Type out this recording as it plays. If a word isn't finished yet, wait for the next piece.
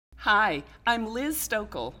Hi, I'm Liz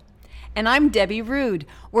Stokel. And I'm Debbie Rude.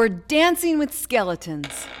 We're Dancing with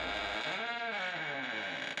Skeletons.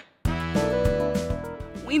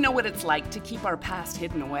 We know what it's like to keep our past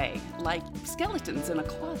hidden away, like skeletons in a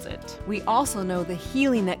closet. We also know the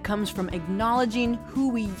healing that comes from acknowledging who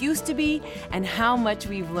we used to be and how much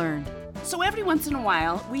we've learned. So every once in a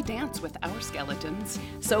while, we dance with our skeletons.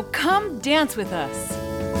 So come dance with us.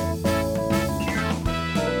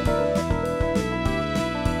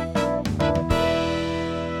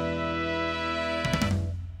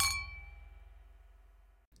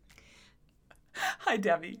 Hi,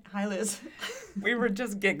 Debbie. Hi, Liz. We were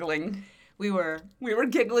just giggling. We were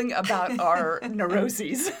giggling about our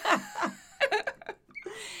neuroses.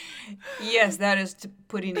 Yes, that is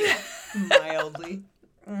putting it mildly.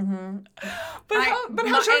 Mm-hmm. But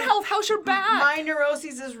how's your health? How's your back? My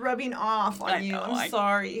neuroses is rubbing off on you. I'm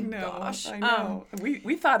sorry. No, Gosh. I know.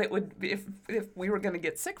 We thought it would be, if we were going to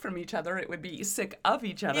get sick from each other, it would be sick of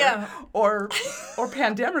each other, yeah. or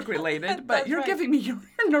pandemic related. But you're giving me your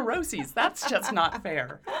neuroses. That's just not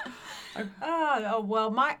fair.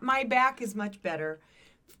 Well, my back is much better.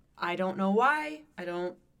 I don't know why.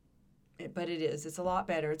 But it is. It's a lot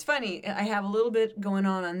better. It's funny. I have a little bit going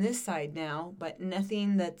on this side now, but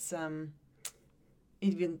nothing that's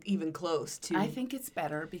even close to. I think it's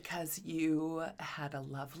better because you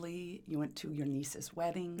went to your niece's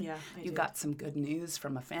wedding. Yeah, I did. Got some good news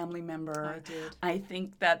from a family member. I did. I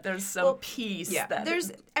think that there's some peace. Yeah,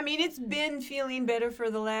 it's been feeling better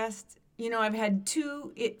for the last, I've had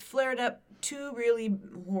it flared up 2 really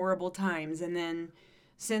horrible times, and then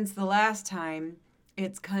since the last time,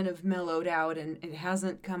 it's kind of mellowed out and it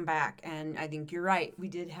hasn't come back. And I think you're right. We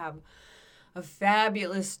did have a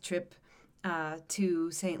fabulous trip to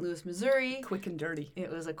St. Louis, Missouri. Quick and dirty. It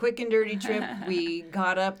was a quick and dirty trip. We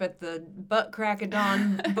got up at the butt crack of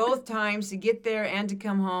dawn both times to get there and to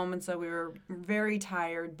come home. And so we were very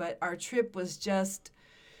tired. But our trip was just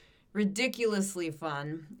ridiculously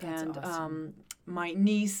fun. That's awesome. My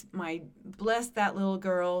niece, bless that little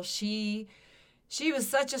girl, She was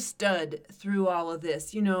such a stud through all of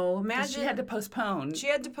this. Imagine. She had to postpone. She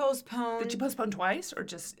had to postpone. Did you postpone twice or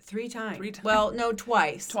just 3 times? 3 times. Well, no,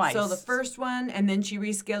 twice. Twice. So the first one, and then she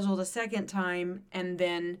rescheduled a second time, and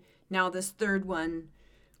then now this third one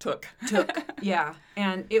took. Yeah.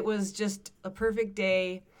 And it was just a perfect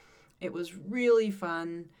day. It was really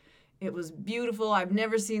fun. It was beautiful. I've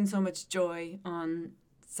never seen so much joy on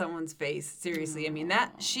someone's face. Seriously. Aww.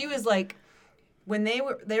 She was like, when they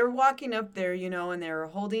were walking up there, and they were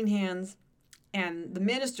holding hands, and the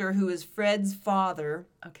minister, who is Fred's father.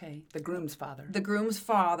 Okay, the groom's father. The groom's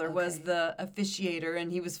father was the officiator,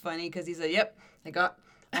 and he was funny because he said, "Yep, I got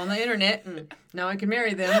on the internet, and now I can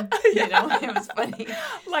marry them." It was funny.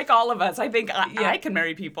 Like all of us, I think I can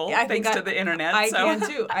marry people thanks to the internet. I can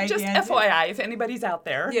too. Just FYI, if anybody's out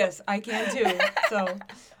there. Yes, I can too. So,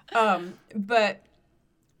 but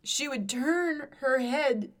she would turn her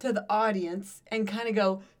head to the audience and kind of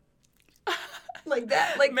go like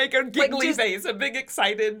that, like make a giggly face, a big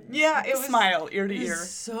excited smile ear to ear.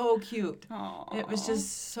 So cute. Aww. It was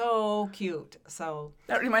just so cute. So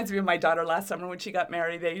that reminds me of my daughter last summer when she got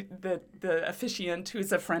married. The officiant,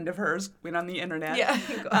 who's a friend of hers, went on the internet.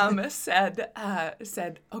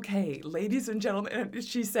 Said, "Okay, ladies and gentlemen," and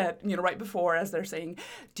she said, right before, as they're saying,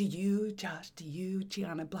 "Do you, Josh? Do you,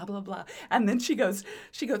 Gianna? Blah blah blah," and then she goes,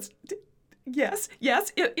 "Yes.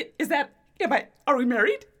 Is that? Are we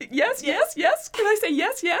married? Yes. Can I say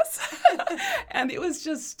yes? And it was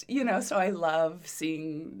just, so I love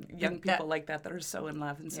seeing young people like that are so in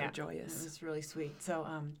love and so joyous. It was really sweet. So,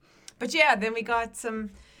 but then we got some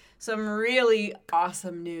really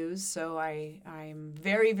awesome news. So I'm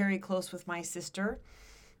very, very close with my sister,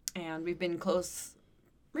 and we've been close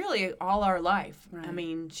really all our life. Right. I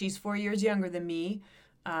mean, she's 4 years younger than me,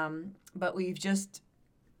 but we've just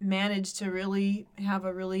managed to really have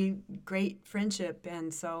a really great friendship.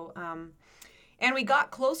 And so, and we got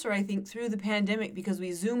closer, I think, through the pandemic because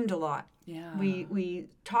we Zoomed a lot. Yeah. We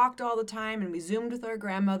talked all the time, and we Zoomed with our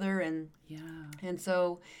grandmother. And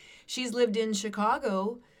so she's lived in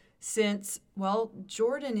Chicago since,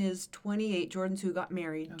 Jordan is 28. Jordan's who got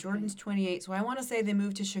married. Okay. Jordan's 28. So I want to say they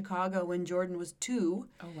moved to Chicago when Jordan was 2.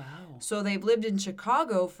 Oh, wow. So they've lived in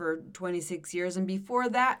Chicago for 26 years. And before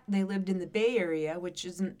that, they lived in the Bay Area, which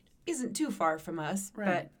isn't too far from us.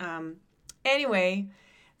 Right. But anyway,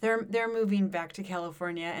 they're moving back to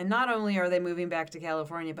California. And not only are they moving back to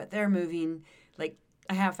California, but they're moving like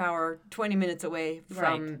a half hour, 20 minutes away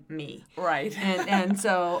from me. Right. And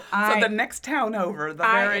so So the next town over,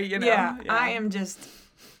 I am just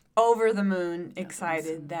over the moon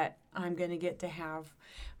excited that I'm going to get to have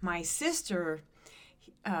my sister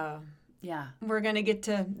Yeah. we're going to get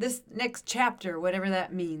to this next chapter, whatever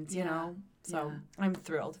that means, you Yeah. know. So I'm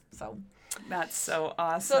thrilled. So That's so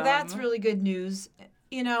awesome. So that's really good news,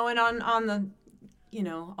 you know. And on the, you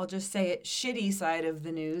know, I'll just say it, shitty side of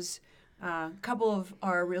the news, a couple of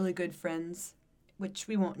our really good friends, which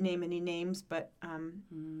we won't name any names, but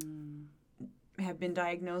have been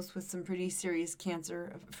diagnosed with some pretty serious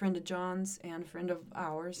cancer. A friend of John's and a friend of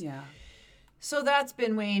ours. Yeah. So that's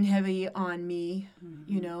been weighing heavy on me,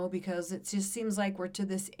 you know, because it just seems like we're to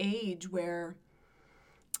this age where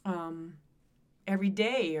every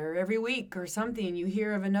day or every week or something you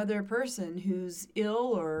hear of another person who's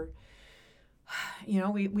ill, or, you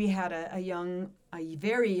know, we had a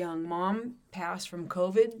very young mom pass from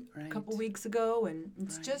COVID a couple weeks ago, and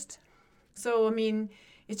it's just, so, I mean,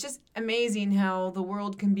 it's just amazing how the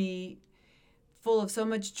world can be full of so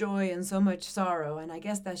much joy and so much sorrow, and I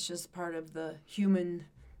guess that's just part of the human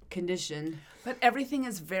condition. But everything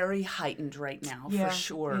is very heightened right now, Yeah, for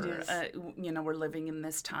sure. it is. You know, we're living in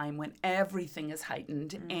this time when everything is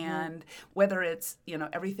heightened, and whether it's, you know,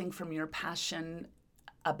 everything from your passion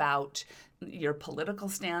about your political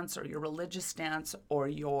stance or your religious stance or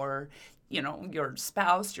your, you know, your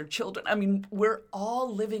spouse, your children. I mean, we're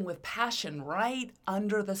all living with passion right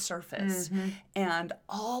under the surface. And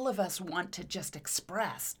all of us want to just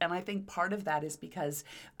express. And I think part of that is because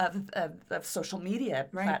of social media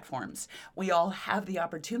platforms. We all have the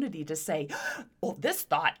opportunity to say, well, this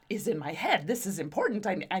thought is in my head. This is important.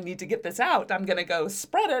 I need to get this out. I'm going to go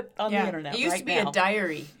spread it on the internet. It used to be a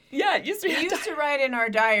diary. Yeah, it used to be. We used to write in our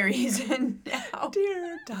diaries, and now,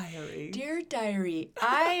 Dear diary. Dear diary,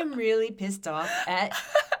 I am really pissed off at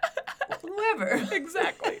whoever.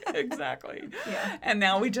 Exactly. Yeah. And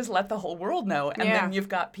now we just let the whole world know. And then you've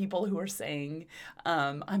got people who are saying,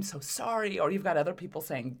 I'm so sorry. Or you've got other people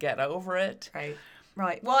saying, get over it.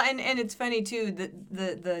 Right. Well, and it's funny, too,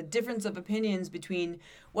 the difference of opinions between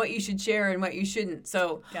what you should share and what you shouldn't.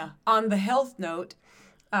 So on the health note,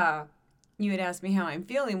 you had asked me how I'm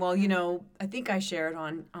feeling. Well, you know, I think I shared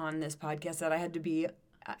on this podcast that I had to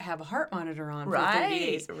have a heart monitor on for 30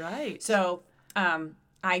 days. Right. So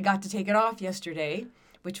I got to take it off yesterday,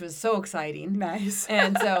 which was so exciting. Nice.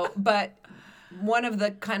 And so, but one of the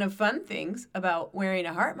kind of fun things about wearing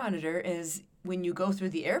a heart monitor is when you go through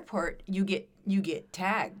the airport, you get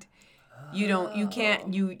tagged. You don't,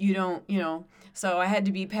 you know. So I had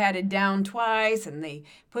to be patted down twice, and they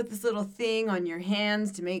put this little thing on your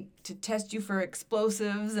hands to test you for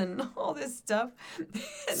explosives and all this stuff.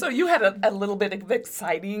 So you had a little bit of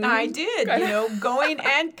exciting. I did, you know, going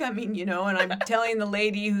and coming, you know, and I'm telling the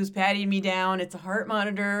lady who's patting me down, it's a heart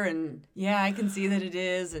monitor, and yeah, I can see that it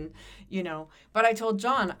is, and, you know. But I told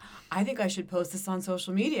John, I think I should post this on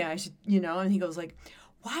social media. I should, you know, and he goes like,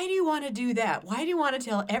 why do you want to do that? Why do you want to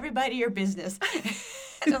tell everybody your business?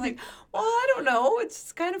 And I'm like, well, I don't know.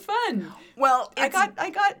 It's kind of fun. Well, I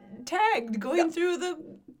got tagged going through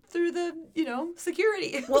the you know,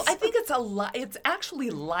 security. Well, I think it's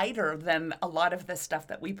actually lighter than a lot of the stuff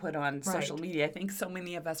that we put on social media. I think so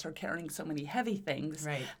many of us are carrying so many heavy things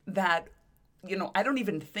that, you know, I don't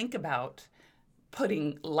even think about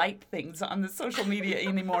putting light things on the social media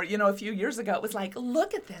anymore. You know, a few years ago, it was like,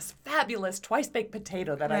 look at this fabulous twice-baked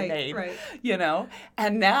potato that I made, you know?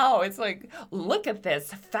 And now it's like, look at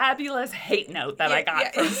this fabulous hate note that I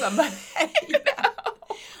got from somebody. You know?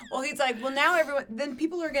 Well, he's like, well, now then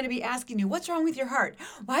people are going to be asking you, what's wrong with your heart?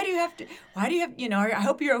 Why do you have, you know, I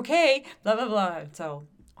hope you're okay, blah, blah, blah. So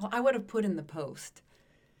I would have put in the post,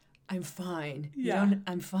 I'm fine.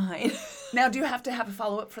 I'm fine. Now, do you have to have a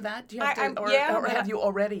follow-up for that? Do you have to, or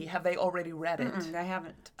have they already read it? I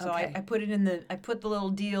haven't. So Okay. I put the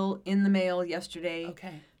little deal in the mail yesterday.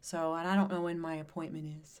 Okay. So, and I don't know when my appointment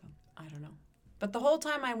is, so I don't know. But the whole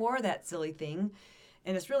time I wore that silly thing,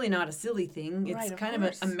 and it's really not a silly thing. It's kind of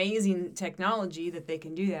an amazing technology that they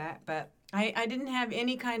can do that. But I didn't have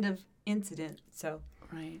any kind of incident, so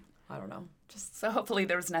I don't know. So hopefully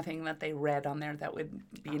there was nothing that they read on there that would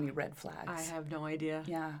be any red flags. I have no idea.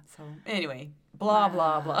 Yeah. So anyway, blah,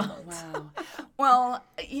 blah, blah. Wow. Well,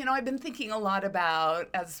 you know, I've been thinking a lot about,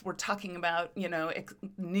 as we're talking about, you know,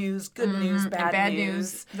 news, good news, bad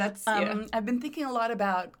news. That's, I've been thinking a lot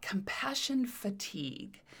about compassion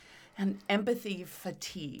fatigue and empathy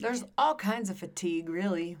fatigue. There's all kinds of fatigue,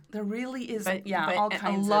 really. There really is, but all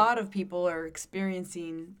kinds a lot of people are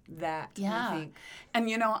experiencing that, yeah. I think. And,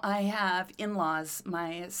 you know, I have in-laws,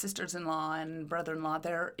 my sisters-in-law and brother-in-law,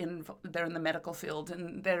 they're in the medical field,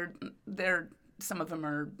 and they're some of them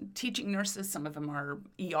are teaching nurses, some of them are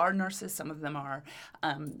ER nurses, some of them are,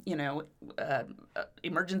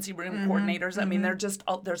 emergency room coordinators. I mean, they're just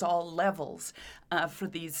there's all levels for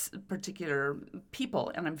these particular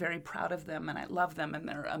people, and I'm very proud of them, and I love them, and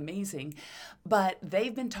they're amazing. But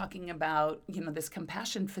they've been talking about, this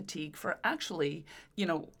compassion fatigue for actually,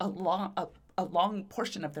 a long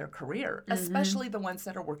portion of their career, especially the ones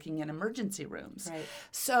that are working in emergency rooms. Right.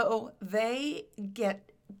 So they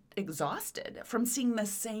get exhausted from seeing the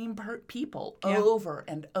same people Yeah. over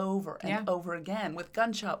and over and Yeah. over again with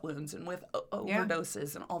gunshot wounds and with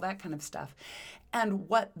overdoses and all that kind of stuff. And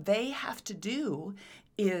what they have to do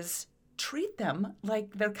is treat them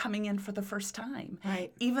like they're coming in for the first time.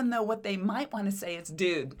 Right. Even though what they might want to say is,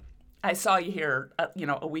 dude, I saw you here,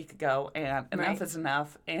 a week ago, and enough Right. is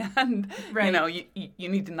enough, and, Right. you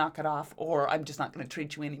need to knock it off, or I'm just not going to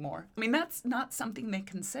treat you anymore. I mean, that's not something they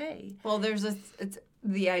can say. Well, it's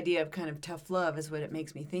the idea of kind of tough love is what it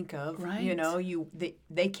makes me think of. Right.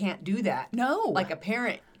 They can't do that. No. Like a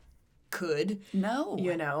parent could. No.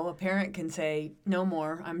 A parent can say, no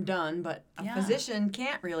more, I'm done, but a Yeah. physician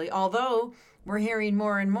can't really. Although we're hearing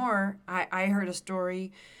more and more. I heard a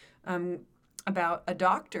story about a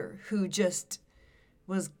doctor who just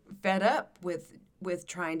was fed up with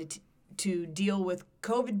trying to deal with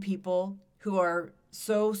COVID people who are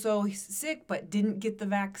so sick but didn't get the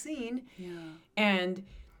vaccine. Yeah. And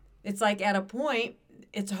it's like at a point,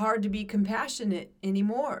 it's hard to be compassionate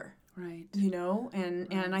anymore. Right.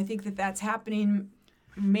 And I think that's happening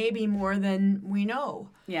maybe more than we know.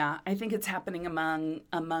 Yeah, I think it's happening among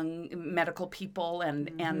medical people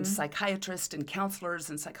and psychiatrists and counselors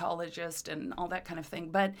and psychologists and all that kind of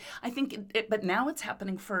thing. But I think but now it's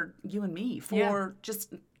happening for you and me, for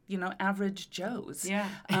just average Joes. Yeah.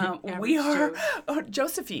 We are Joes.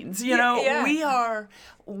 Josephines. Yeah.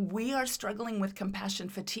 We are struggling with compassion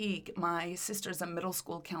fatigue. My sister's a middle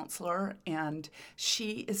school counselor, and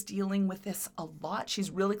she is dealing with this a lot.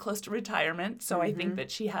 She's really close to retirement, so I think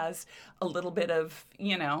that she has a little bit of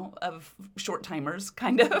of short timers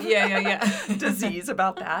kind of disease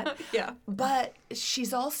about that. Yeah. But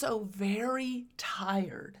she's also very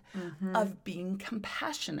tired of being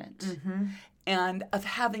compassionate and of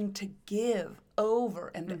having to give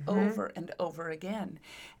over and over and over again.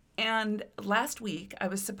 And last week, I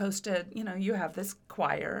was supposed to, you have this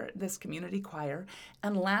choir, this community choir,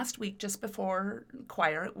 and last week, just before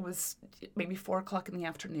choir, it was maybe 4:00 in the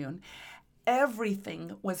afternoon,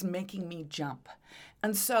 everything was making me jump.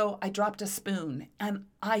 And so I dropped a spoon, and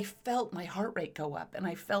I felt my heart rate go up, and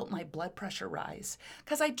I felt my blood pressure rise,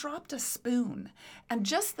 because I dropped a spoon, and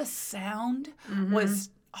just the sound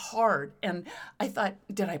was hard. And I thought,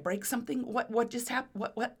 did I break something? What just happened?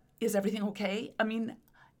 What is everything okay? I mean,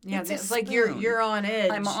 it's like you're on edge.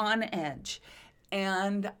 I'm on edge.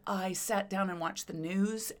 And I sat down and watched the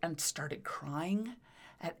news and started crying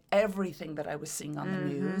at everything that I was seeing on the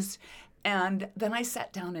news. And then I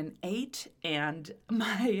sat down and ate, and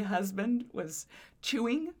my husband was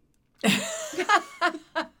chewing.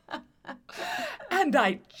 And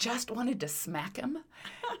I just wanted to smack him.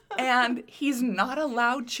 And he's not a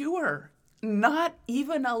loud chewer. Not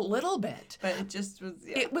even a little bit. But it just was...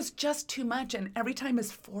 Yeah. It was just too much. And every time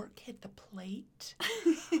his fork hit the plate,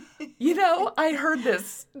 I heard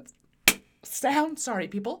this sound. Sorry,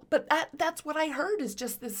 people. But that's what I heard, is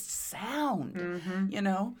just this sound,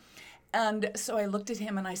 And so I looked at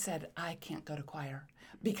him and I said, I can't go to choir.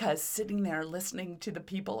 Because sitting there listening to the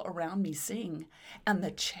people around me sing, and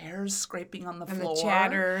the chairs scraping on the floor. And the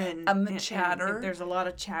chatter. And the chatter. There's a lot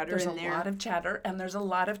of chatter in there. There's a lot of chatter, and there's a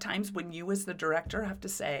lot of times when you as the director have to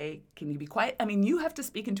say, can you be quiet? I mean, you have to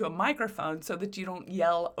speak into a microphone so that you don't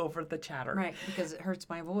yell over the chatter. Right, because it hurts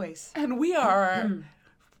my voice. And we are,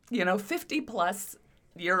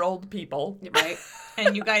 50-plus-year-old people. Right.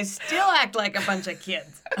 And you guys still act like a bunch of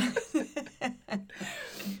kids.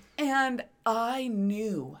 And I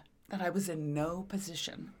knew that I was in no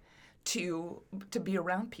position to be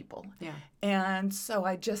around people. Yeah. And so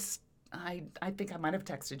I think I might have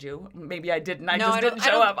texted you. Maybe I didn't. I No, just I didn't don't-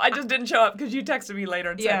 show I don't- up. I just didn't show up because you texted me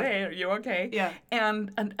later and Yeah. said, hey, are you okay? Yeah.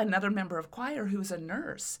 And another member of choir who's a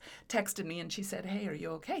nurse texted me and she said, hey, are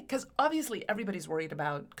you okay? Because obviously everybody's worried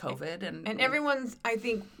about COVID. And everyone's, I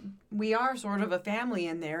think, we are sort of a family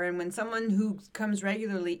in there. And when someone who comes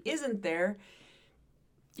regularly isn't there,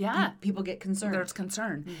 yeah. people get concerned. There's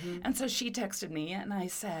concern. And so she texted me and I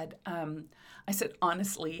said,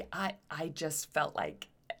 honestly, I just felt like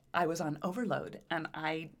I was on overload and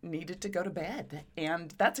I needed to go to bed.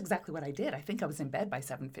 And that's exactly what I did. I think I was in bed by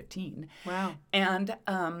 7:15. Wow.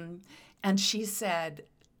 And she said,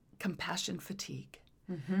 compassion fatigue.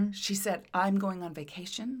 She said, I'm going on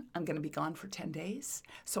vacation. I'm going to be gone for 10 days,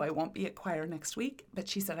 so I won't be at choir next week. But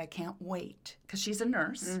she said, I can't wait, because she's a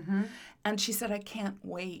nurse. And she said, I can't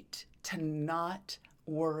wait to not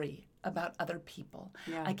worry about other people.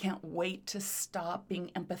 Yeah. I can't wait to stop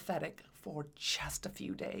being empathetic for just a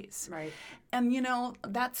few days. Right. And,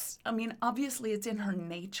 obviously it's in her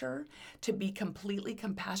nature to be completely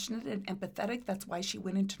compassionate and empathetic. That's why she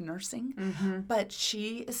went into nursing. But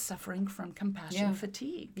she is suffering from compassion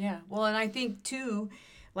fatigue. Yeah. Well, and I think, too,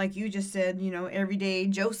 like you just said, everyday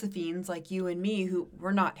Josephines like you and me, who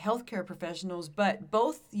we're not healthcare professionals, but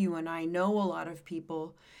both you and I know a lot of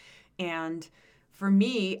people. And for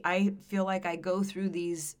me, I feel like I go through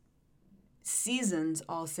these seasons,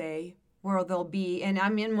 I'll say, where there'll be, and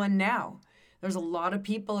I'm in one now. There's a lot of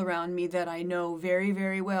people around me that I know very,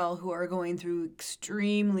 very well who are going through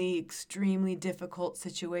extremely, extremely difficult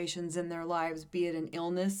situations in their lives, be it an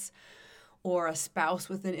illness or a spouse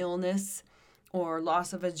with an illness or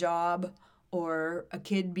loss of a job or a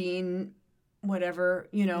kid being whatever,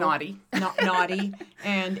 Naughty. Naughty.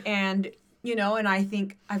 And I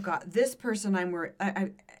think I've got this person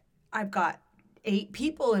I've got 8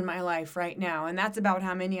 people in my life right now, and that's about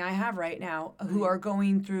how many I have right now who are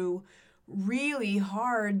going through really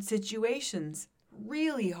hard situations,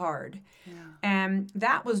 really hard. Yeah. And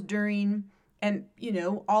that was during, and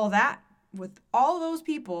all that with all those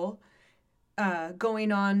people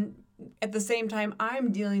going on at the same time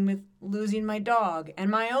I'm dealing with losing my dog and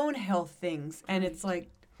my own health things. And it's like,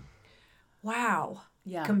 wow.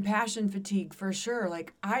 Yeah. Compassion fatigue for sure.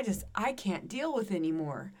 Like, I can't deal with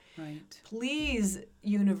anymore. Right. Please,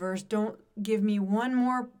 universe, don't give me one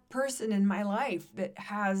more person in my life that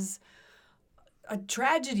has a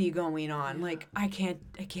tragedy going on. Like, I can't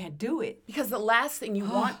do it. Because the last thing you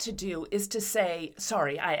want to do is to say,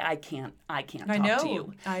 sorry, I can't talk to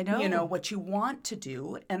you. I know. What you want to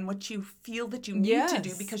do and what you feel that you need to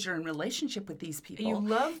do because you're in relationship with these people. You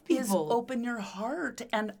love people. Is open your heart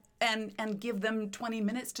and give them 20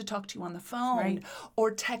 minutes to talk to you on the phone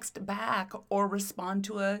or text back or respond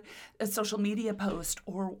to a social media post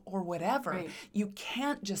or whatever. Right. You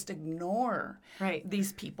can't just ignore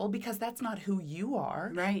these people because that's not who you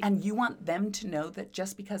are. Right. And you want them to know that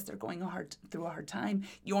just because they're going through a hard time,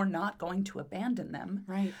 you're not going to abandon them.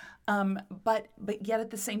 Right. But yet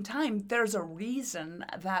at the same time, there's a reason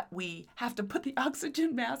that we have to put the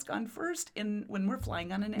oxygen mask on first when we're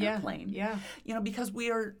flying on an airplane. Yeah. Because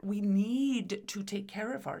we need to take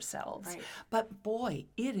care of ourselves. Right. But boy,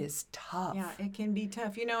 it is tough. Yeah, it can be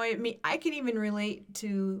tough. I can even relate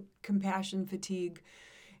to compassion fatigue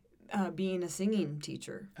being a singing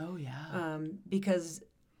teacher. Oh yeah. Because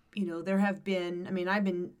there have been, I've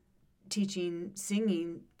been teaching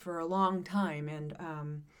singing for a long time,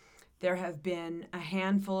 and there have been a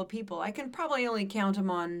handful of people. I can probably only count them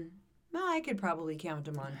on, I could probably count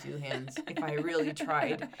them on 2 hands if I really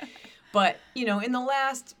tried. But, in the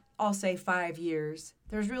last, I'll say 5 years,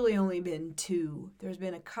 there's really only been 2. There's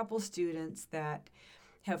been a couple students that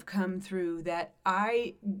have come through that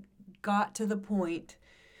I got to the point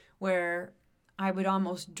where I would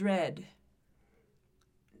almost dread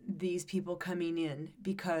these people coming in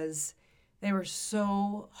because they were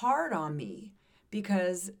so hard on me,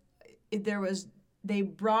 because they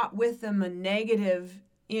brought with them a negative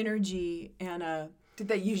energy and a... Did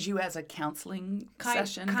they use you as a counseling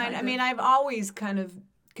session? Kind of. I've always kind of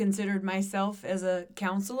considered myself as a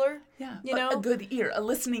counselor. Yeah, a good ear, a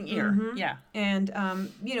listening ear. Mm-hmm. Yeah. And,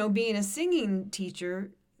 being a singing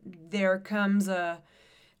teacher, there's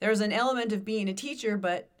an element of being a teacher,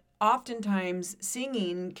 but oftentimes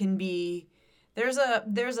singing can be... There's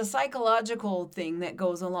a psychological thing that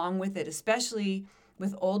goes along with it, especially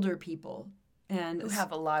with older people. And who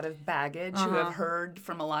have a lot of baggage, who have heard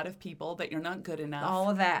from a lot of people that you're not good enough. All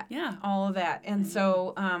of that. Yeah. All of that. And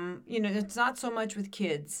so, it's not so much with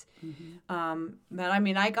kids. But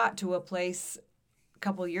I got to a place a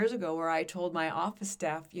couple of years ago where I told my office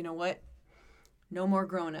staff, you know what? No more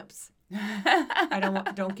grown-ups.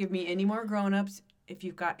 Don't give me any more grown-ups.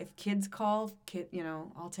 If kids call,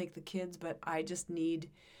 I'll take the kids, but I just need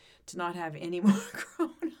to not have any more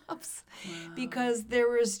grown-ups. Wow. Because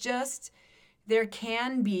there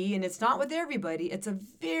can be, and it's not with everybody, it's a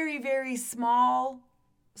very, very small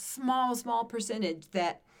percentage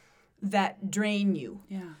that drain you.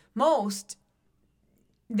 Yeah. Most,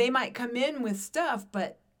 they might come in with stuff,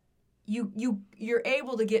 but you're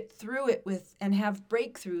able to get through it and have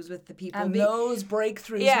breakthroughs with the people. And those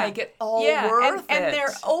breakthroughs make it all worth it. And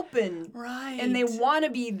they're open. Right. And they want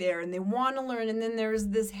to be there and they want to learn. And then there's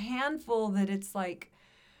this handful that it's like,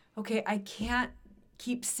 okay, I can't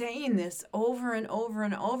keep saying this over and over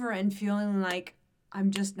and over and feeling like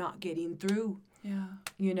I'm just not getting through, Yeah.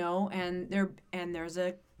 you know, and there's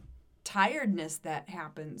a tiredness that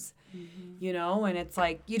happens, you know, and it's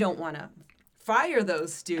like you don't want to fire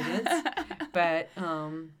those students, but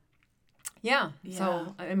yeah.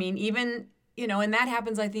 So I mean, even, you know, and that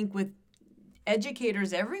happens, I think, with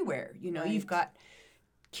educators everywhere. You know, you've got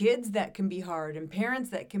kids that can be hard and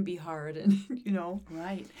parents that can be hard, and you know.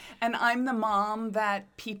 Right. And I'm the mom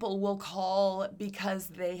that people will call because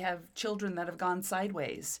they have children that have gone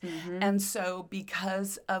sideways. And so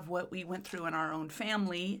because of what we went through in our own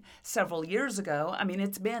family several years ago, I mean,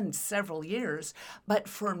 it's been several years, but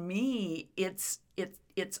for me, it's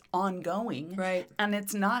ongoing. Right. And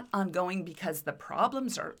it's not ongoing because the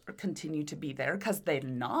problems are continue to be there, because they're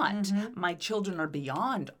not. My children are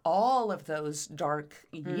beyond all of those dark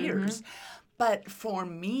years. But for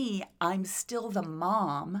me, I'm still the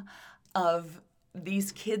mom of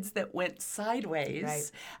these kids that went sideways.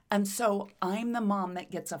 Right. And so I'm the mom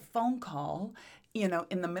that gets a phone call, you know,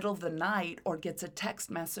 in the middle of the night, or gets a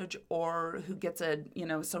text message, or who gets a, you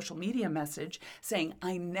know, social media message saying,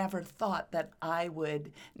 I never thought that I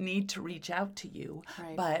would need to reach out to you,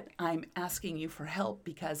 but I'm asking you for help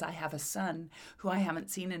because I have a son who I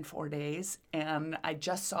haven't seen in 4 days, and I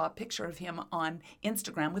just saw a picture of him on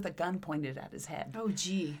Instagram with a gun pointed at his head. Oh,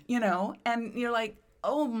 gee. You know, and you're like,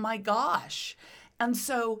 oh my gosh. And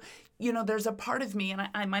so, you know, there's a part of me, and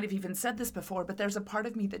I might have even said this before, but there's a part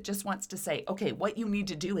of me that just wants to say, okay, what you need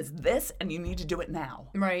to do is this, and you need to do it now.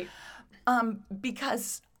 Right.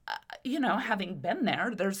 Because, you know, having been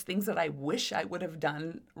there, there's things that I wish I would have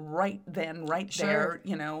done right then, right there,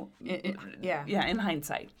 you know. Yeah, in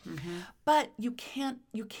hindsight. But you can't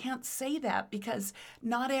say that, because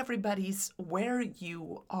not everybody's where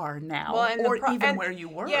you are now, or even where you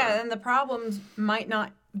were. Yeah, and the problems might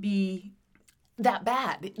not be that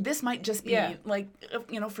bad. This might just be like,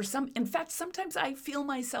 you know, for some, in fact, sometimes I feel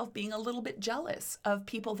myself being a little bit jealous of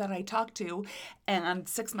people that I talk to, and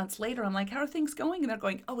 6 months later, I'm like, how are things going? And they're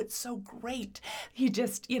going, oh, it's so great. He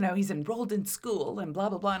just, you know, he's enrolled in school and blah,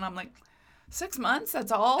 blah, blah. And I'm like, 6 months,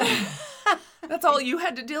 that's all? That's all you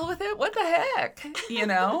had to deal with it? What the heck? You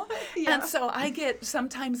know? And so I get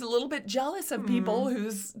sometimes a little bit jealous of people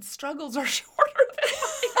whose struggles are shorter than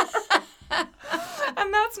mine.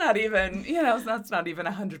 And that's not even, you know, that's not even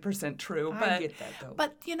 100% true. But, I get that, though.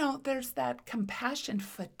 But, you know, there's that compassion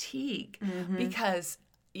fatigue, because,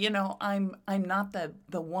 you know, I'm not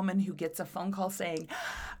the woman who gets a phone call saying,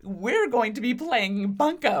 we're going to be playing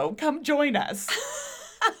Bunko. Come join us.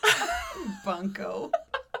 Bunko.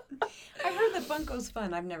 I've heard that Bunko's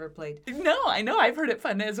fun. I've never played. No, I know. I've heard it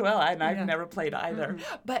fun as well, and I've never played either.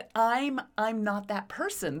 But I'm not that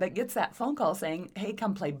person that gets that phone call saying, hey,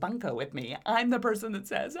 come play Bunko with me. I'm the person that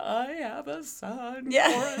says, I have a son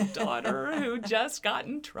or a daughter who just got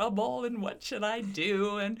in trouble, and what should I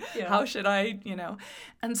do, and how should I, you know.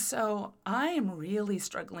 And so I am really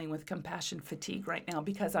struggling with compassion fatigue right now,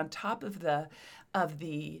 because on top of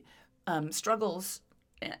the struggles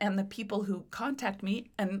and the people who contact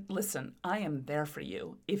me, and listen, I am there for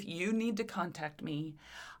you. If you need to contact me,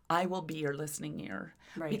 I will be your listening ear.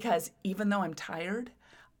 Right. Because even though I'm tired,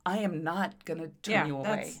 I am not going to turn you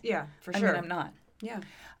away. For sure. I mean, I'm not. Yeah.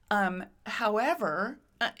 However,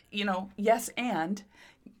 you know, yes, I'm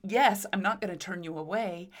not going to turn you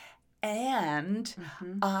away, and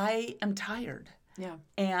I am tired. Yeah.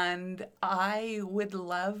 And I would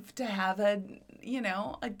love to have a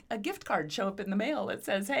gift card show up in the mail that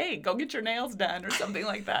says, hey, go get your nails done, or something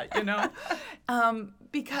like that, you know,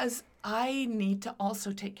 because I need to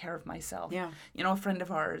also take care of myself. Yeah. You know, a friend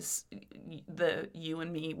of ours, you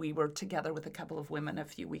and me, we were together with a couple of women a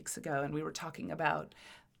few weeks ago, and we were talking about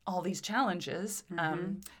all these challenges,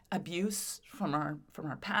 abuse from our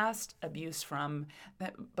past, abuse from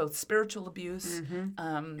both spiritual abuse,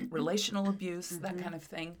 relational abuse, that kind of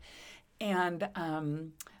thing. And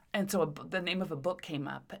so the name of a book came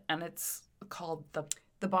up, and it's called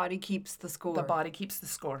The Body Keeps the Score. The Body Keeps the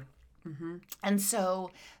Score. And so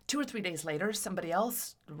 2 or 3 days later, somebody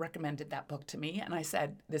else recommended that book to me, and I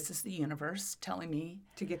said, this is the universe telling me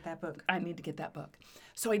to get that book. I need to get that book.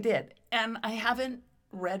 So I did, and I haven't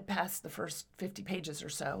read past the first 50 pages or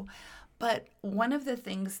so, but one of the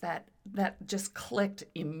things that just clicked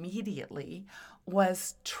immediately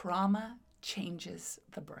was trauma changes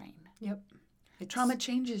the brain. Yep. Trauma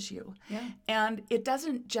changes you. Yeah. And it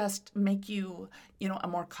doesn't just make you, you know, a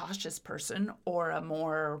more cautious person or a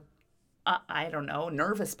more,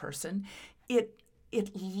 nervous person.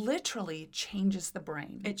 It literally changes the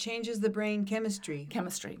brain. It changes the brain chemistry.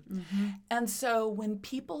 And so when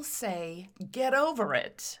people say, get over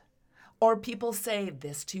it, Or people say,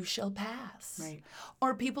 this too shall pass. Right.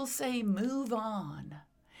 Or people say, move on.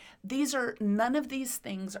 None of these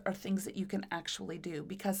things are things that you can actually do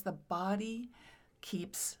because the body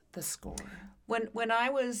keeps the score. When I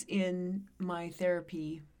was in my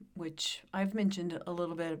therapy, which I've mentioned a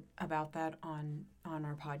little bit about that on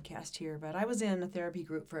our podcast here, but I was in a therapy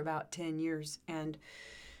group for about 10 years and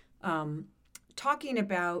talking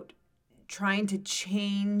about trying to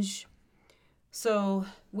change. So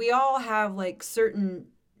we all have like certain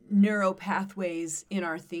neuro pathways in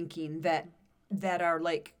our thinking that are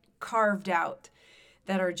like carved out,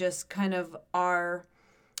 that are just kind of our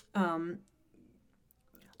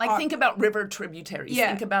think about river tributaries. Yeah,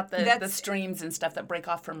 think about the streams and stuff that break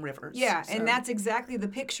off from rivers. Yeah, So- and that's exactly the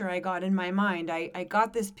picture I got in my mind. I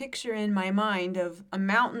got this picture in my mind of a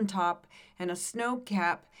mountaintop and a snow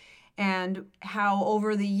cap, and how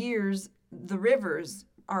over the years the rivers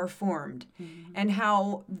are formed, and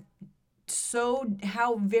how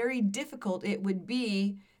very difficult it would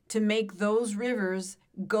be to make those rivers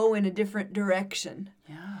go in a different direction.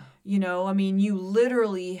 Yeah. You know, I mean, you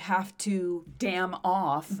literally have to Dam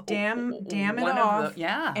off. dam it one of off.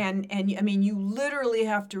 yeah. And I mean, you literally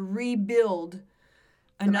have to rebuild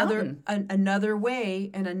another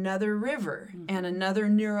way and another river and another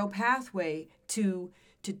neural pathway to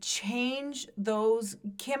change those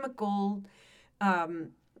chemical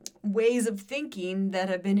ways of thinking that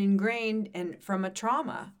have been ingrained and from a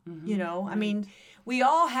trauma. You know, I mean, we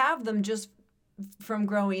all have them just from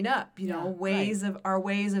growing up, you know, ways of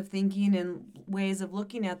thinking and ways of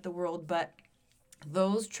looking at the world, but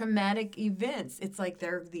those traumatic events, it's like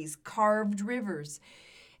they're these carved rivers,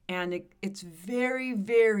 and it's very,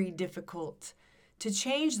 very difficult to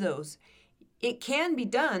change those. It can be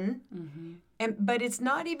done, but it's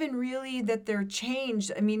not even really that they're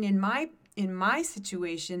changed. I mean, in my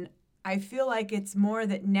situation, I feel like it's more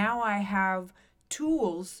that now I have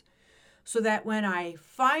tools so that when I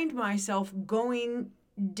find myself going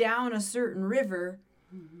down a certain river,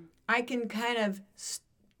 I can kind of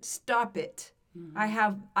stop it. I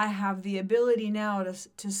have the ability now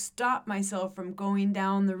to stop myself from going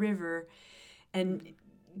down the river and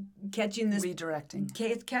catching this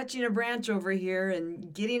catching a branch over here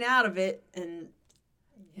and getting out of it and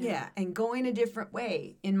and going a different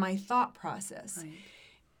way in my thought process.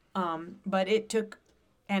 Right. But it took,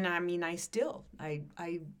 and I mean,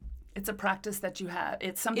 It's a practice that you have.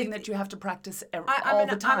 It's something that you have to practice all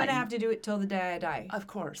the time. I'm going to have to do it till the day I die. Of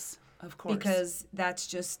course. Because that's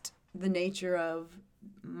just the nature of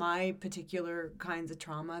my particular kinds of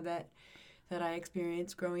trauma that I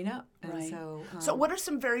experienced growing up. And Right. So, what are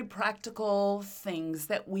some very practical things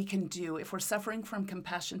that we can do if we're suffering from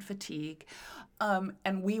compassion fatigue,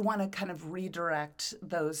 and we want to kind of redirect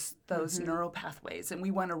those neural pathways, and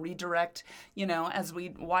we want to redirect, you know, as we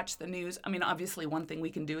watch the news. I mean, obviously, one thing we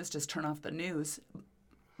can do is just turn off the news,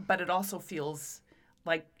 but it also feels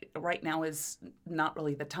like right now is not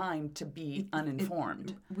really the time to be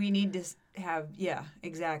uninformed. we need to have,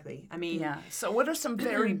 exactly. I mean, So what are some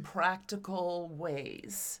very practical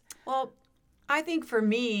ways? Well, I think for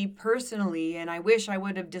me personally, and I wish I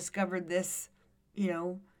would have discovered this, you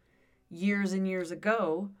know, years and years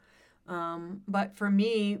ago, but for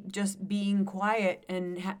me, just being quiet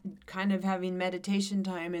and kind of having meditation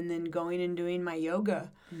time and then going and doing my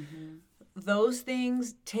yoga, those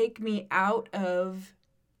things take me out of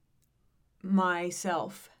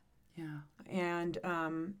myself. Yeah. And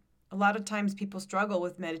a lot of times people struggle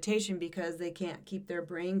with meditation because they can't keep their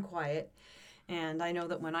brain quiet. And I know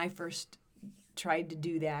that when I first tried to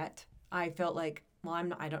do that, I felt like, well,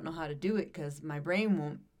 I don't know how to do it because my brain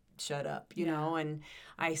won't shut up, you know. And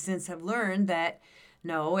I since have learned that,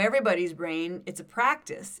 no, everybody's brain, it's a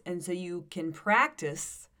practice. And so you can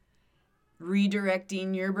practice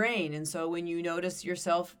redirecting your brain. And so when you notice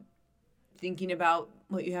yourself thinking about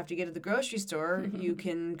what you have to get at the grocery store, you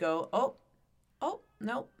can go, oh,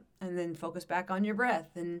 no, and then focus back on your breath.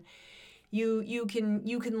 And you can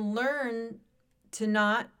learn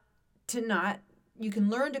you can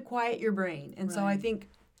learn to quiet your brain. And so I think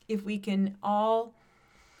if we can all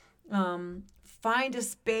find a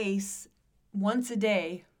space once a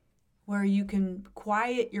day where you can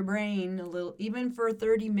quiet your brain a little, even for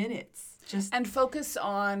 30 minutes. And focus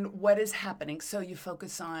on what is happening. So you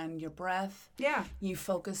focus on your breath. Yeah. You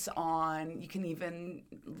focus on, you can even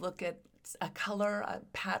look at a color, a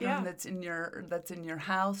pattern that's in your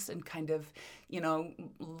house, and kind of, you know,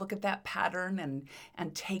 look at that pattern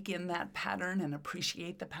and take in that pattern and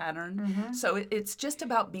appreciate the pattern. So it's just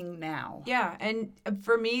about being now. Yeah, and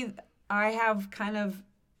for me, I have kind of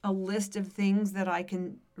a list of things that I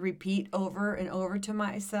can repeat over and over to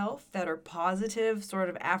myself that are positive sort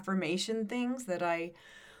of affirmation things that I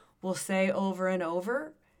will say over and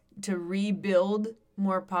over to rebuild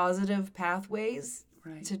more positive pathways,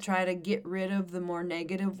 Right. to try to get rid of the more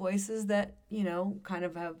negative voices that, kind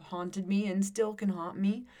of have haunted me and still can haunt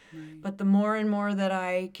me. Right. But the more and more that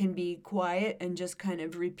I can be quiet and just kind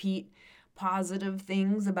of repeat positive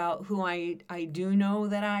things about who I do know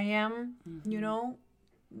that I am,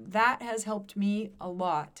 that has helped me a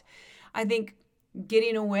lot. I think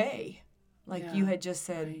getting away, like you Yeah, had just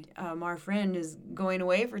said, right. our friend is going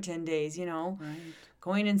away for 10 days, Right.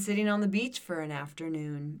 going and sitting on the beach for an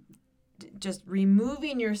afternoon, just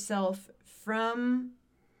removing yourself from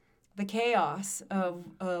the chaos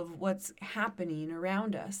of what's happening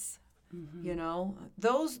around us.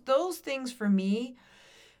 Those things for me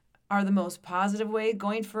are the most positive way.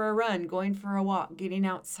 Going for a run, going for a walk, getting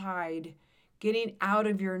outside, getting out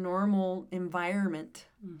of your normal environment.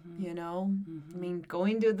 I mean,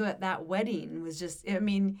 going to that wedding was just,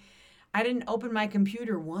 I didn't open my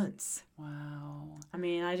computer once. Wow. I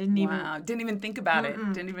mean, I didn't even. Wow. Didn't even think about it.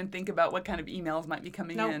 Didn't even think about what kind of emails might be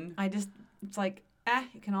coming in. It's like,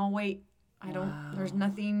 it can all wait. There's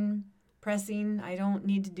nothing pressing. I don't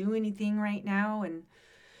need to do anything right now. And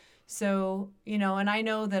so, and I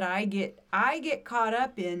know that I get caught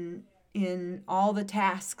up in all the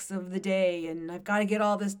tasks of the day, and I've got to get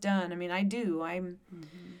all this done. I mean, I do.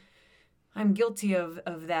 I'm guilty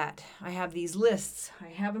of that. I have these lists. I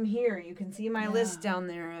have them here. You can see my list down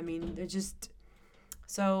there. I mean, they're just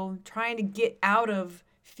so trying to get out of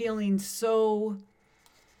feeling so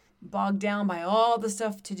bogged down by all the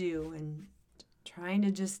stuff to do, and trying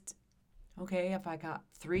to just, okay, if I got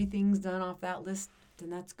 3 things done off that list, then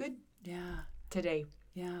that's good. Yeah. Today.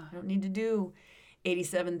 Yeah. I don't need to do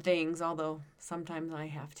 87 things, although sometimes I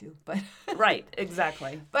have to. But Right,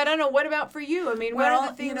 exactly. But I don't know, what about for you? I mean, what are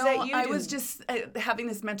the things that you do? I was just having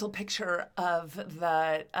this mental picture of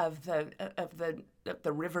the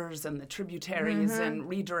rivers and the tributaries and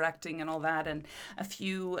redirecting and all that. And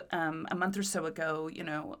a month or so ago,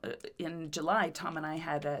 in July, Tom and I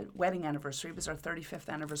had a wedding anniversary. It was our 35th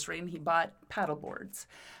anniversary, and he bought paddle boards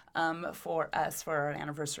for us for our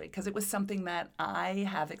anniversary, because it was something that I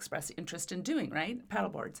have expressed interest in doing, right?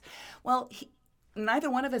 Paddleboards. Well,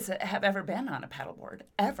 neither one of us have ever been on a paddleboard,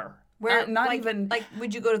 ever. Where, not even like,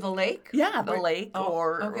 would you go to the lake? Yeah, the lake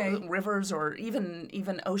or okay. rivers, or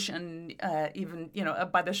even ocean,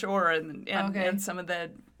 up by the shore and some of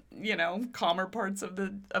the calmer parts of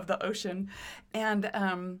the ocean,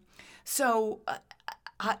 and so.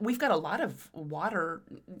 We've got a lot of water,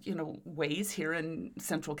 ways here in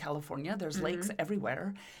Central California. There's lakes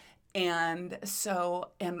everywhere. And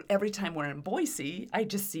every time we're in Boise, I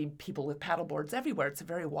just see people with paddleboards everywhere. It's a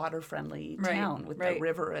very water-friendly town with the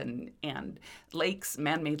river and lakes,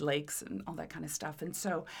 man-made lakes, and all that kind of stuff. And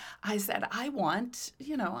so I said, I want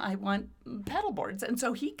paddleboards. And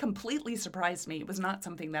so he completely surprised me. It was not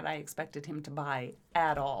something that I expected him to buy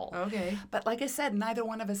at all. Okay. But like I said, neither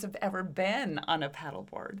one of us have ever been on a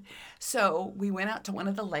paddleboard. So we went out to one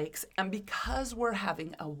of the lakes, and because we're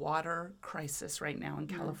having a water crisis right now in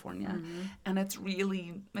California, and it's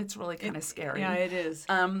really kind of scary. Yeah, it is.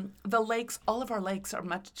 The lakes, all of our lakes are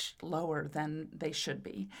much lower than they should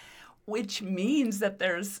be, which means that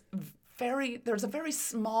there's a very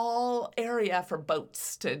small area for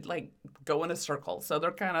boats to go in a circle. So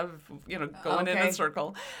they're kind of going in a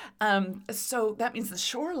circle. So that means the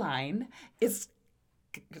shoreline is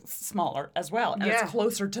smaller as well, and it's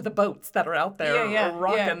closer to the boats that are out there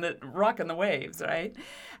rocking the waves, right?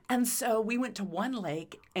 And so we went to one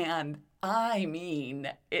lake, and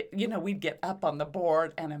we'd get up on the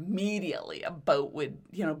board, and immediately a boat would,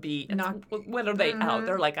 be what are they out?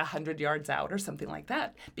 They're like 100 yards out or something like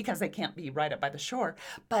that, because they can't be right up by the shore.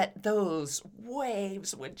 But those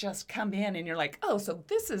waves would just come in, and you're like, oh, so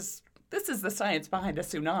this is the science behind a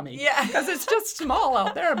tsunami. Yeah. Because it's just small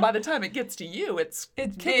out there, and by the time it gets to you, it's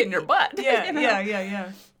kicking your butt.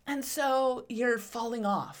 Yeah. And so you're falling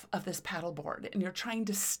off of this paddleboard, and you're trying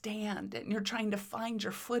to stand, and you're trying to find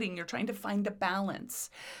your footing. You're trying to find a balance,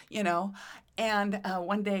 And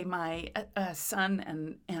one day my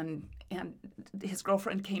son and his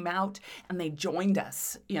girlfriend came out, and they joined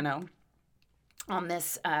us, on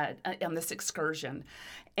this excursion.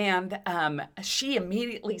 And she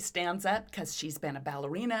immediately stands up, because she's been a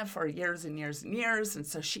ballerina for years and years and years, and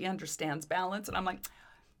so she understands balance. And I'm like,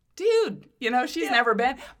 dude, she's never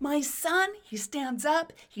been. My son, he stands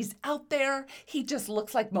up, he's out there, he just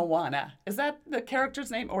looks like Moana. Is that the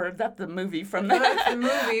character's name, or is that the movie from the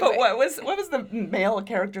movie? But what was the male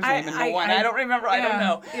character's name in Moana? I don't remember. I don't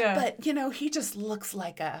know. Yeah. But he just looks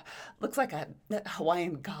like a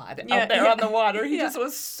Hawaiian god out there on the water. He just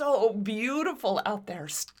was so beautiful out there,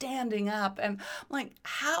 standing up, and I'm like,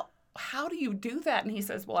 how do you do that? And he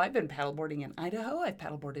says, well, I've been paddleboarding in Idaho. I've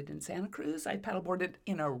paddleboarded in Santa Cruz. I paddleboarded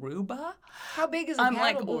in Aruba. How big is a I'm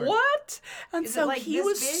paddleboard? like, what? And Is so it like he this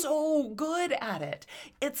was big? so good at it.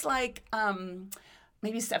 It's like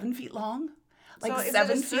maybe 7 feet long. Like So is it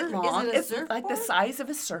 7 a feet long. Is it a It's like the surfboard? size of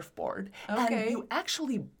a surfboard. Okay. And you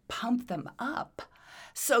actually pump them up.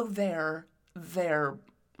 So they're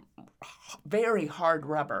very hard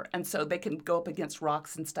rubber, and so they can go up against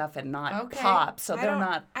rocks and stuff and not pop. So they're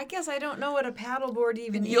not. I guess I don't know what a paddleboard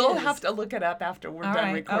even is. You'll have to look it up after we're All done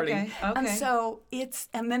right, recording. okay. And so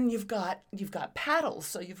and then you've got paddles.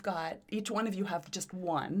 So you've got, each one of you have just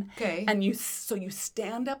one. Okay. And you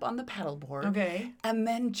stand up on the paddleboard. Okay. And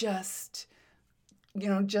then just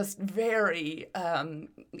very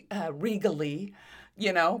regally,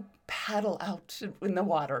 paddle out in the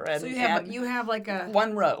water. And So you have like a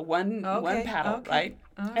one row, one Okay, paddle, okay. right?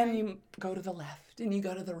 All And you go to the left and you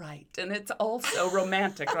go to the right. And it's all so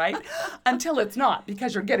romantic, right? Until it's not,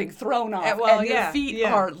 because you're getting thrown off. well, and your yeah, feet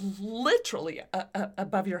yeah. are literally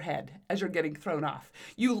above your head as you're getting thrown off.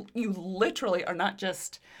 You literally are not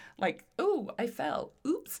just like, ooh, I fell.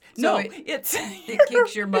 Oops. So no, it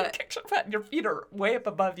kicks your butt. It kicks your butt. Your feet are way up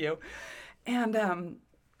above you. And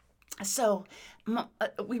so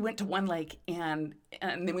we went to one lake, and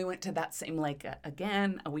then we went to that same lake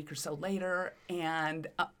again a week or so later, and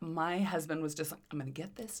my husband was just like, I'm going to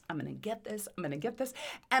get this, I'm going to get this, I'm going to get this.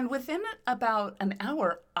 And within about an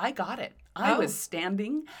hour, I got it. I was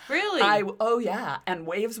standing. Really? Oh, yeah. And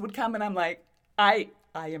waves would come, and I'm like, I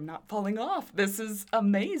am not falling off. This is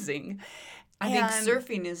amazing. I think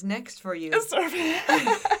surfing is next for you.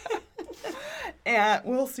 Surfing. And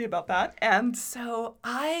we'll see about that. And so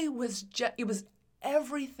it was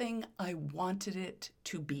everything I wanted it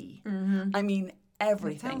to be. Mm-hmm. I mean,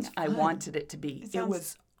 everything sounds I fun. wanted it to be. It sounds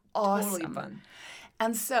was awesome. Totally fun.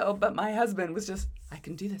 And so, but my husband was just, I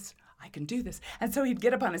can do this. I can do this. And so he'd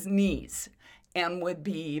get up on his knees and would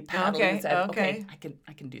be paddling and said, okay,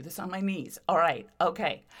 I can do this on my knees. All right,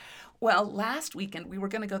 okay. Well, last weekend, we were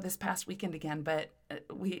going to go this past weekend again, but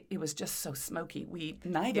it was just so smoky.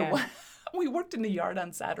 We worked in the yard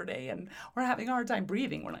on Saturday, and we're having a hard time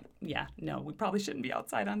breathing. We're like, yeah, no, we probably shouldn't be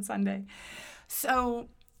outside on Sunday. So,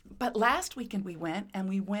 but last weekend we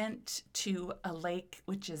went to a lake,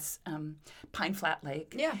 which is Pine Flat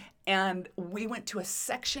Lake. Yeah. And we went to a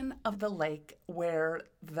section of the lake where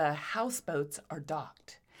the houseboats are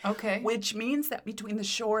docked. Okay. Which means that between the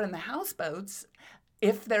shore and the houseboats,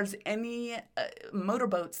 if there's any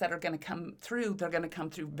motorboats that are going to come through, they're going to come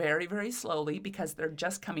through very, very slowly because they're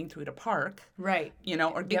just coming through to park. Right.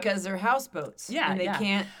 Or get, Because they're houseboats. Yeah, And they yeah.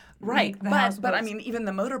 can't right. make the But houseboats. I mean, even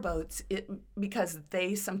the motorboats, because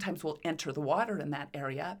they sometimes will enter the water in that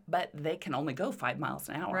area, but they can only go 5 miles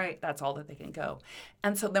an hour. Right. That's all that they can go.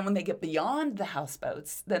 And so then when they get beyond the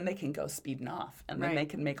houseboats, then they can go speeding off, and then Right. they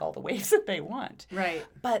can make all the waves that they want. Right.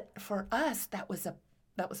 But for us, that was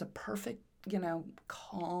a perfect,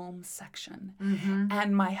 calm section. Mm-hmm.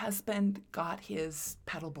 And my husband got his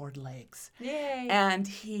paddleboard legs. Yay. And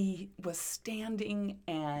he was standing,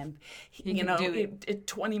 and He could do it.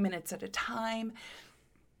 20 minutes at a time.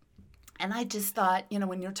 And I just thought,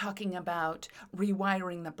 when you're talking about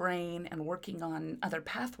rewiring the brain and working on other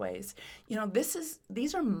pathways,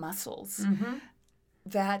 these are muscles Mm-hmm.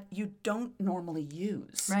 that you don't normally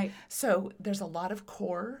use. Right. So there's a lot of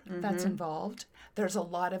core that's involved. There's a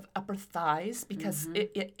lot of upper thighs because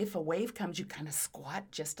if a wave comes, you kind of squat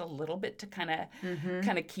just a little bit to kind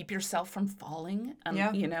of keep yourself from falling.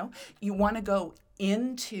 Yeah. You want to go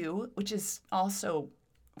into, which is also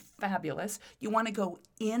fabulous. You want to go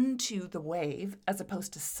into the wave as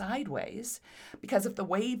opposed to sideways, because if the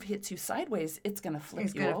wave hits you sideways, it's going to flip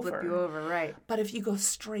It's you going over. to flip you over, right. But if you go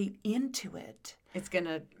straight into it, It's going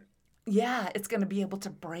to... yeah, it's going to be able to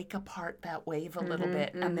break apart that wave a little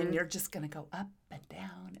bit, and then you're just going to go up and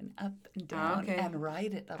down and up and down Okay. and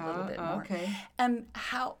ride it a little bit more. Okay. And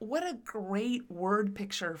what a great word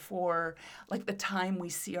picture for like the time we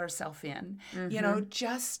see ourselves in.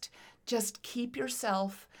 Just keep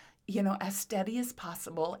yourself, as steady as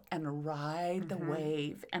possible and ride the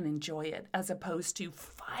wave and enjoy it, as opposed to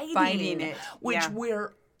fighting it, which yeah.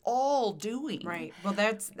 we're all doing. Right. Well,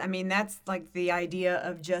 that's like the idea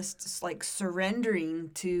of just like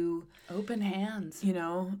surrendering to Open hands.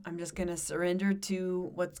 I'm just going to surrender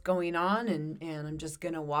to what's going on and I'm just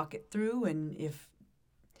going to walk it through. And if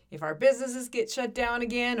our businesses get shut down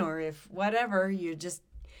again or if whatever, you just,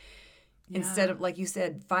 instead of, like you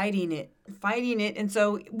said, fighting it. And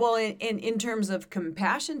so, well, in terms of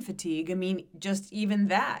compassion fatigue, I mean, just even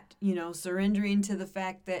that, surrendering to the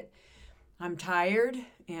fact that I'm tired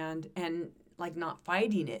and like not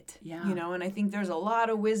fighting it, and I think there's a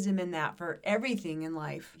lot of wisdom in that for everything in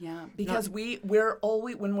life. Yeah, because we're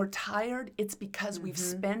always, when we're tired, it's because we've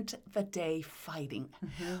spent the day fighting.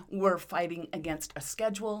 We're fighting against a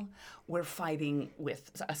schedule, we're fighting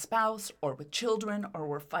with a spouse or with children, or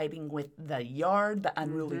we're fighting with the yard, the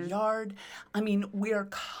unruly yard. I mean, we're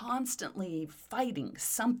constantly fighting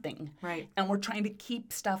something. Right. And we're trying to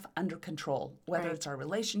keep stuff under control, whether it's our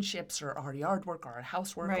relationships or our yard work or our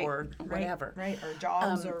housework or whatever. Right,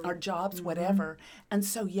 our jobs. Whatever. And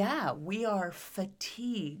so, we are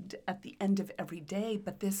fatigued at the end of every day,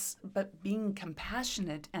 but being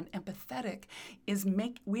compassionate and empathetic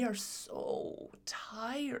we are so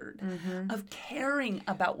tired of caring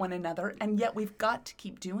about one another, and yet we've got to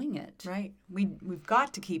keep doing it. Right. We've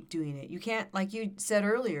got to keep doing it. You can't, like you said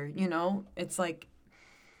earlier, it's like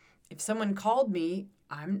if someone called me,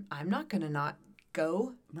 I'm not going to not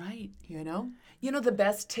go. Right. The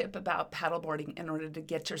best tip about paddleboarding in order to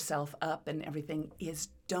get yourself up and everything is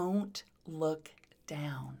don't look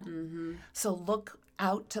down. So look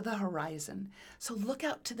out to the horizon. So look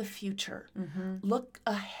out to the future. Look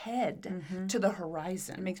ahead to the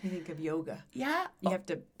horizon. It makes me think of yoga. Yeah. You have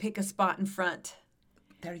to pick a spot in front.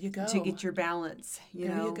 There you go. To get your balance.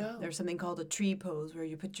 You go. There's something called a tree pose where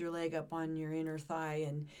you put your leg up on your inner thigh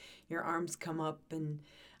and your arms come up, and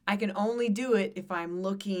I can only do it if I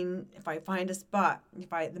find a spot.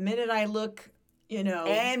 The minute I look,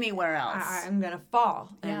 anywhere else, I'm going to fall.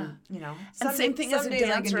 And, and same thing as a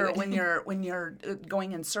dancer when you're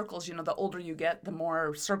going in circles, the older you get, the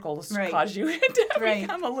more circles cause you to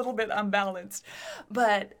become a little bit unbalanced.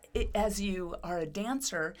 But as you are a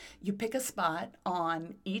dancer, you pick a spot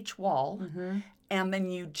on each wall. And then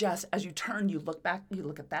you just, as you turn, you look back, you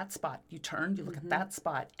look at that spot. You turn, you look at that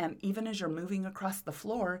spot. And even as you're moving across the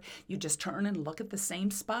floor, you just turn and look at the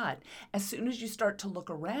same spot. As soon as you start to look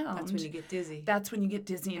around, that's when you get dizzy. That's when you get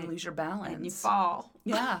dizzy and lose your balance. And you fall.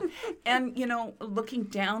 Yeah. And, looking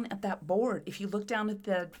down at that board, if you look down at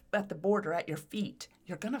the board or at your feet,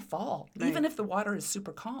 you're going to fall, even if the water is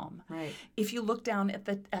super calm. Right. If you look down at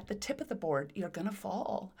the tip of the board, you're going to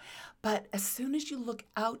fall. But as soon as you look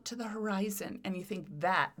out to the horizon and you think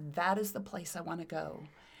that is the place I want to go,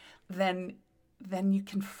 then you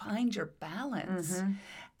can find your balance.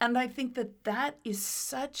 And I think that is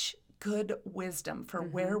such good wisdom for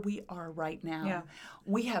where we are right now. Yeah.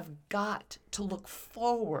 We have got to look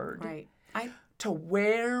forward Right. to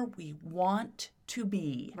where we want to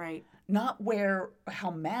be. Right. Not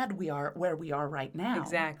how mad we are, where we are right now.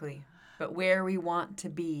 Exactly. But where we want to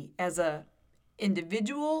be as a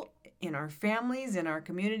individual, in our families, in our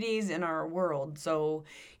communities, in our world. So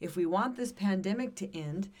if we want this pandemic to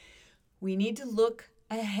end, we need to look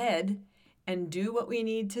ahead and do what we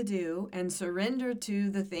need to do and surrender to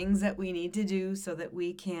the things that we need to do so that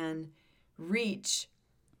we can reach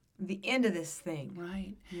the end of this thing.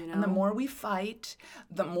 Right. And the more we fight,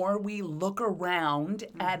 the more we look around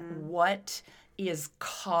at what is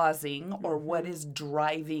causing or what is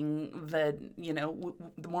driving the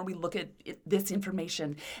more we look at this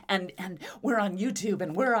information, and we're on YouTube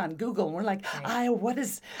and we're on Google and we're like, I want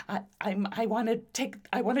to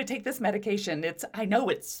take this medication. I know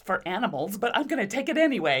it's for animals, but I'm going to take it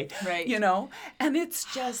anyway. Right. And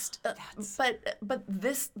it's just but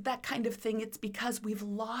that kind of thing, it's because we've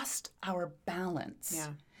lost our balance.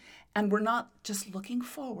 Yeah. And we're not just looking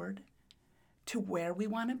forward to where we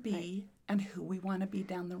want to be and who we want to be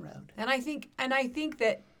down the road. And I think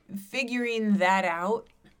that figuring that out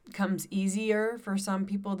comes easier for some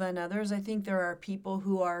people than others. I think there are people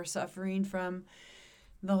who are suffering from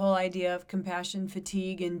the whole idea of compassion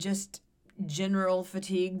fatigue and just general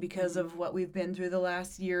fatigue because of what we've been through the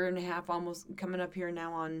last year and a half, almost coming up here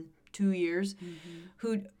now on 2 years,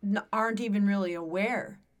 who aren't even really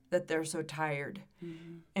aware that they're so tired.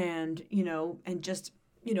 And, and just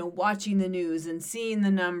watching the news and seeing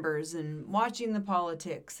the numbers and watching the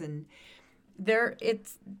politics, and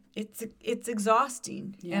it's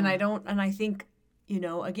exhausting. Yeah. And I think,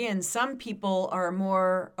 again, some people are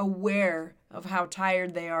more aware of how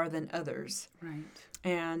tired they are than others. Right.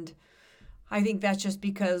 And I think that's just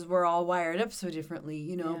because we're all wired up so differently,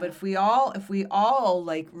 you know. Yeah. But if we all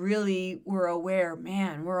like really were aware,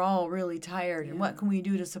 man, we're all really tired, and what can we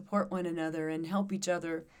do to support one another and help each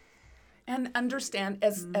other? And understand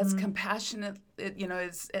as compassionate,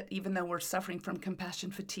 as even though we're suffering from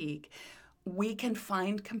compassion fatigue, we can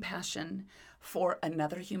find compassion for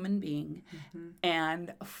another human being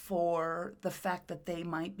and for the fact that they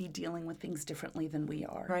might be dealing with things differently than we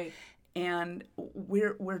are. Right. And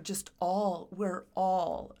we're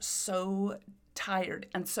all so tired.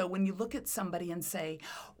 And so when you look at somebody and say,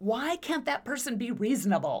 why can't that person be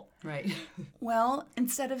reasonable? Right. Well,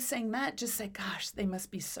 instead of saying that, just say, gosh, they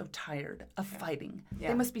must be so tired of fighting. Yeah.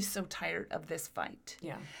 They must be so tired of this fight.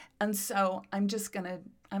 Yeah. And so I'm just gonna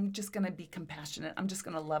be compassionate. I'm just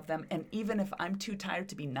gonna love them. And even if I'm too tired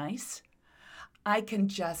to be nice, I can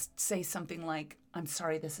just say something like, I'm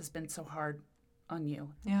sorry this has been so hard on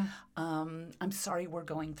you. Yeah. I'm sorry we're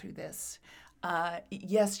going through this.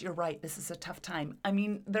 Yes, you're right. This is a tough time. I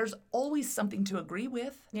mean, there's always something to agree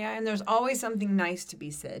with. Yeah, and there's always something nice to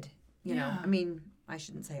be said. You know, Yeah. I mean, I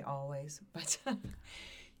shouldn't say always, but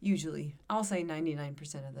usually I'll say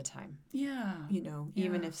 99% of the time. Yeah. You know,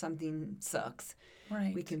 even if something sucks,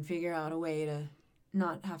 Right. we can figure out a way to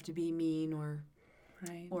not have to be mean or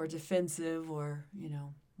defensive or, you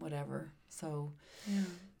know, whatever. So Yeah.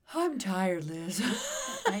 I'm tired, Liz.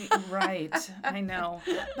 Right. I know.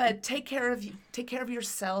 But take care of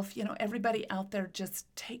yourself. You know, everybody out there,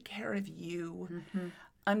 just take care of you. Mm-hmm.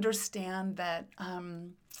 Understand that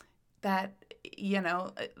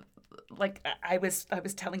like I was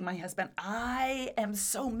telling my husband, I am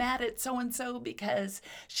so mad at so and so because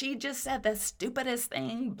she just said the stupidest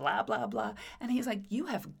thing, blah blah blah. And he's like, you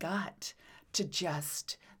have got to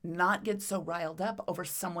just not get so riled up over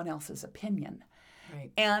someone else's opinion. Right.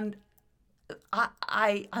 And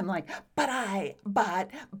I'm like,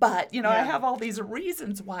 but, you know, I have all these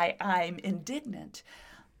reasons why I'm indignant.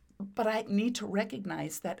 But I need to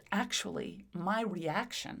recognize that actually my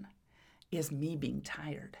reaction is me being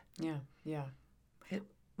tired. Yeah, yeah.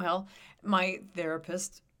 Well, my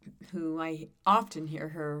therapist, who I often hear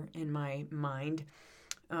her in my mind,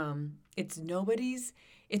 it's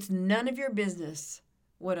none of your business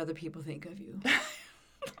what other people think of you.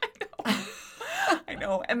 I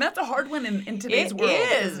know. And that's a hard one in today's world,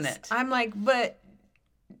 isn't it? I'm like, but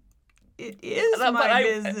it is my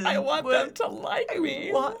business. I want them to like me.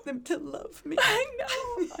 I want them to love me. I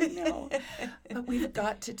know. But we've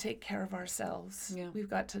got to take care of ourselves. Yeah. We've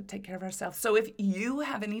got to take care of ourselves. So if you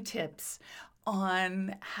have any tips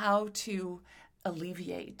on how to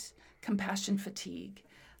alleviate compassion fatigue,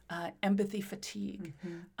 empathy fatigue,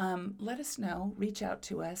 let us know. Reach out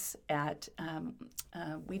to us at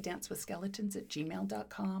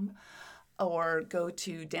wedancewithskeletons@gmail.com or go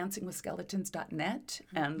to dancingwithskeletons.net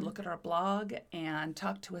and look at our blog and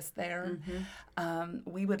talk to us there.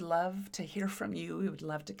 We would love to hear from you. We would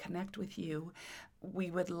love to connect with you.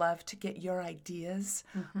 We would love to get your ideas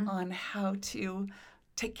on how to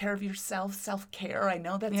take care of yourself, self-care. I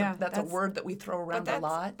know that's a word that we throw around a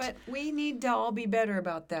lot. But we need to all be better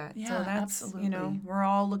about that. Yeah, so that's, absolutely. You know, we're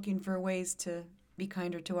all looking for ways to be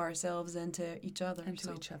kinder to ourselves and to each other. And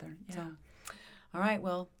to each other, yeah. So, all right,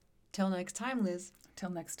 well, till next time, Liz.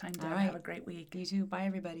 Till next time, Deb. All right. Have a great week. You too. Bye,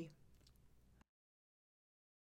 everybody.